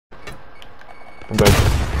I'm dead.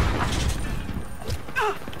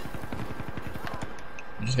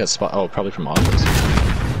 You just got spot. Oh, probably from office.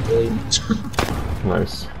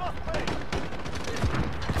 Nice.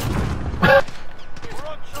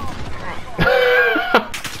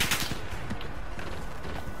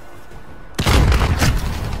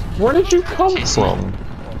 Where did you come from?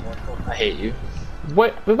 I hate you.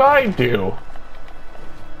 What did I do?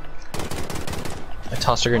 I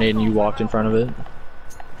tossed a grenade and you walked in front of it.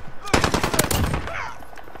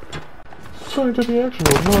 Flying to the action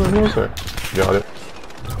of Modern Warfare. Got it.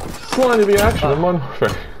 Flying to the action of Modern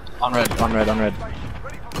Warfare. On red, on red, on red.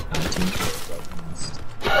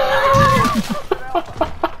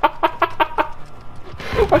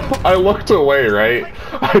 I looked away, right?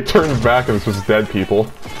 I turned back and it was just dead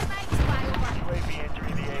people.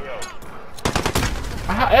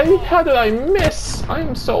 How did I miss?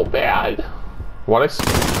 I'm so bad. What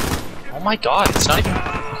Oh my god, it's not even...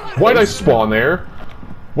 Why'd I spawn there?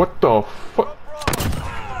 What the fuck?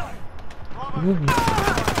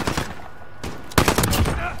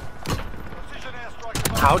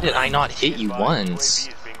 How did I not hit you once?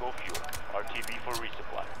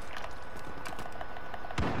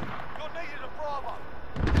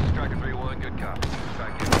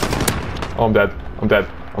 Oh, I'm dead. I'm dead.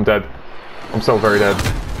 I'm dead. I'm so very dead.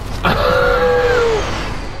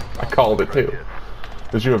 I called it too.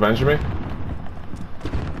 Did you avenge me?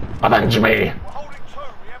 Avenge me!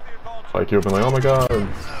 Like you've been like, oh my god,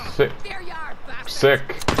 sick.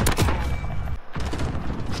 Sick.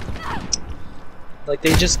 Like,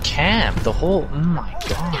 they just camp the whole... Oh my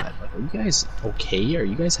god. Like, are you guys okay? Are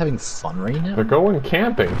you guys having fun right now? They're going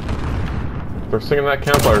camping. They're singing that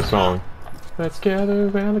campfire song. Let's gather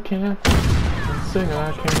around the camp and sing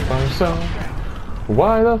our campfire song.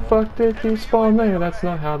 Why the fuck did he spawn there? That's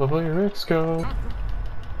not how the lyrics go.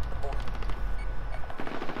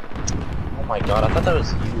 Oh my god, I thought that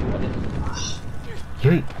was you. I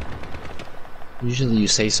didn't... Usually you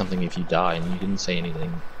say something if you die, and you didn't say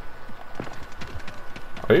anything.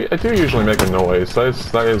 I do usually make a noise.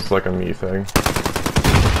 That is like a me thing.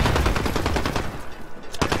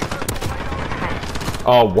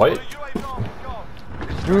 Oh, what?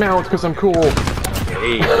 Mount, because I'm cool.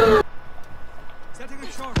 Hey.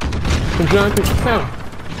 Conjunctive count.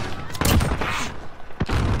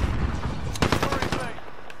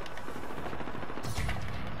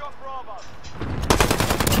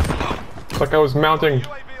 Like I was mounting.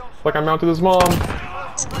 Like I mounted his mom.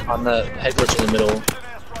 On the head glitch in the middle.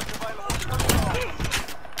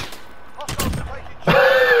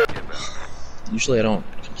 Usually I don't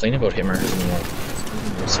complain about him or his anymore.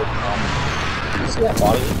 So see that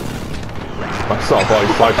body? I saw a body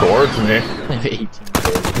fly towards me. I have 18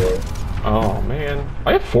 kills ago. Oh man.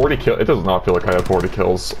 I have 40 kills. It does not feel like I have 40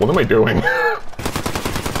 kills. What am I doing?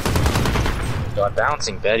 God,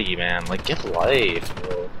 bouncing Betty, man. Like, get life,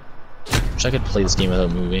 bro. Wish I could play this game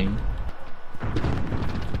without moving.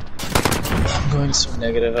 I'm going so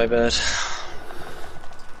negative, I bet.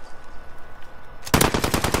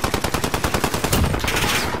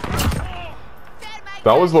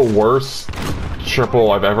 That was the worst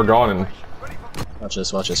triple I've ever gotten. Watch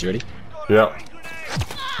this, you ready? Yep.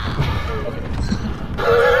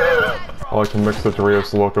 I like to mix the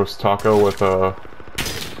Doritos Locos Taco with about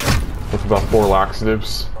 4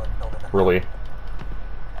 laxatives. Really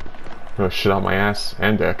shit out my ass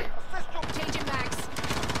and dick.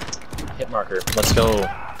 Hit marker, let's go.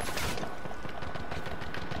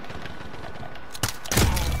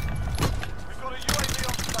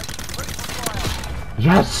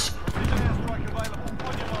 Yes!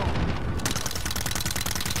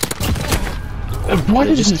 Why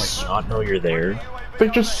did just he like, not know you're there? They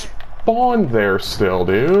just spawned there still,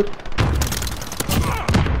 dude.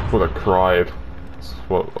 Would have cried. That's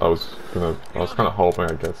what I was kind of hoping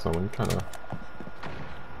I'd get someone kind of.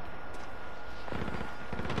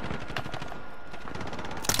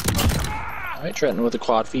 Alright, Trenton with the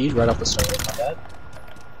quad feed right off the start. Not bad.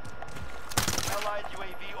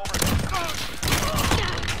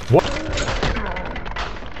 What?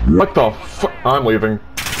 What the fuck? I'm leaving.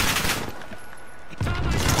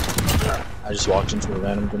 I just walked into a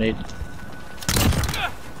random grenade.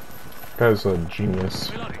 Guy's a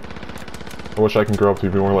genius. I wish I can grow up to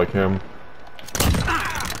be more like him.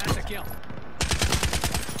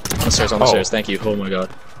 On the stairs, on the stairs, thank you. Oh my god.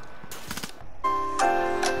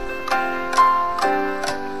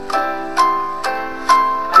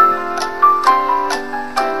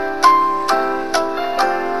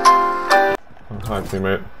 Hi,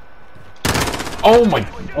 teammate. Oh my!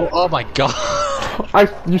 Oh my god!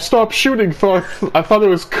 You stopped shooting, so I thought it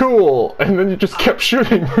was cool, and then you just kept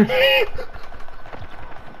shooting me.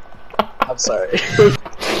 I I'm sorry.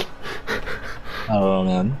 Oh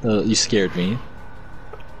man, you scared me.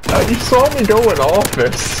 You saw me go in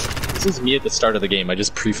office. This is me at the start of the game. I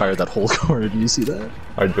just pre-fired that whole corner. Do you see that?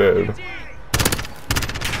 I did.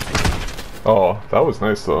 Oh, that was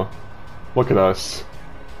nice though. Look at us.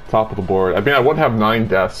 Top of the board. I mean, I would have 9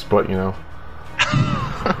 deaths, but you know.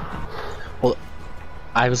 Well,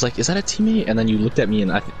 I was like, is that a teammate? And then you looked at me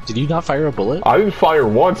and did you not fire a bullet? I didn't fire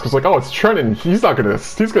once because like, oh, it's Trenton. He's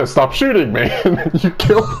gonna stop shooting, man. And then you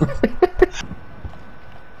killed me.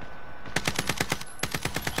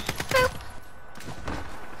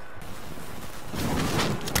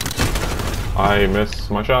 I miss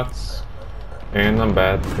my shots, and I'm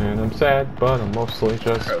bad, and I'm sad, but I'm mostly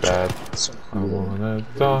just bad. So I wanna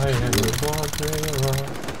die and just want me around.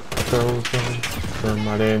 I chose them,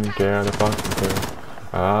 I didn't care to fucking care.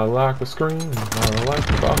 I like to scream, I like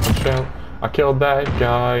to fucking shout. I killed that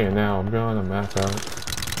guy, and now I'm gonna max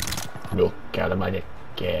out. Milk out of my dick,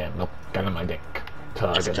 yeah, milk out of my dick.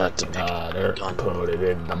 Tug it like a nutter, put it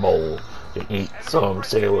in the bowl. You eat some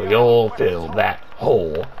cereal, fill that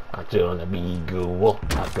hole. I'm gonna be cool.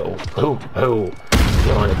 I go hoo hoo.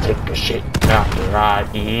 Gonna take a shit after I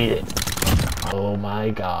eat it. Oh my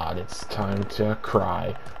god, it's time to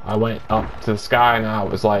cry. I went up to the sky and I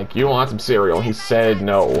was like, "You want some cereal?" He said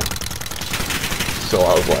no. So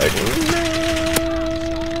I was like, "Man."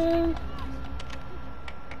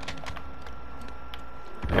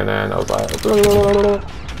 And then I was like,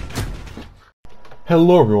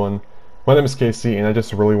 hello everyone. My name is Casey, and I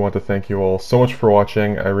just really want to thank you all so much for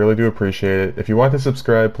watching. I really do appreciate it. If you want to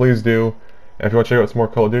subscribe, please do. And if you want to check out some more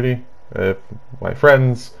Call of Duty, with my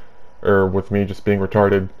friends, or with me just being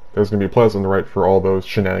retarded, there's going to be a playlist on the right for all those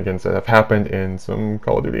shenanigans that have happened in some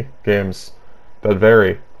Call of Duty games that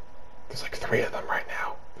vary. There's like 3 of them right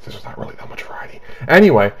now. There's not really that much variety.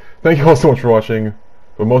 Anyway, thank you all so much for watching.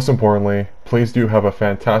 But most importantly, please do have a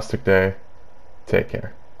fantastic day. Take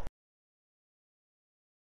care.